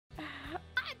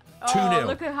2-0.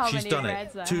 Look at how She's many done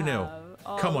reds it. I 2-0. have.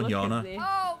 Oh, Come on, look at Jana. this.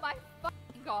 Oh my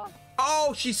fucking god.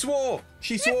 Oh, she swore.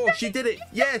 She swore. She did it.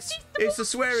 Yes, it's a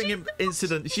swearing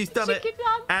incident. She's done it.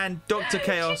 And Dr.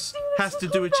 Chaos has to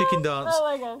do a chicken dance. Oh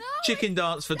my god. Chicken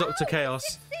dance for Dr.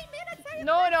 Chaos.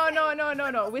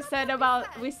 No. We said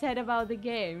about the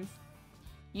games.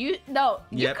 You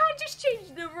Yep. can't just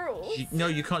change the rules. No,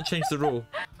 you can't change the rule.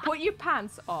 Put your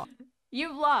pants on.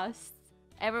 You've lost.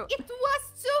 It was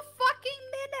 2 fucking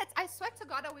minutes. I swear to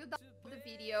God, I will download the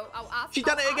video. She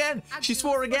done it again. She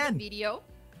swore again. Video.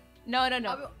 No. I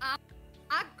will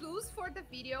add Goose for the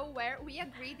video where we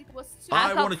agreed it was 2.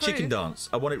 I want a chicken dance.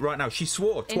 I want it right now. She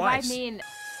swore twice. Invite me in.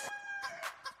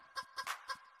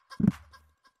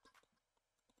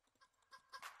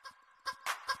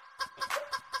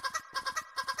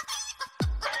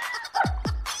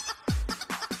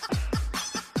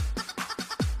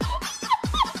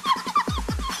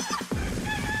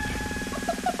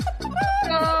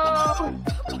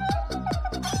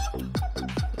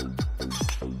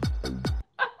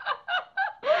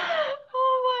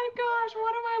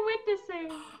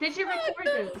 Did you record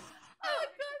this? Oh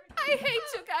god, I hate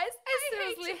you guys. I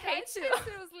seriously hate you.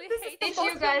 Did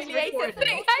you guys record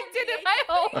this? I did it my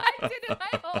whole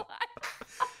life.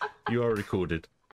 You are recorded.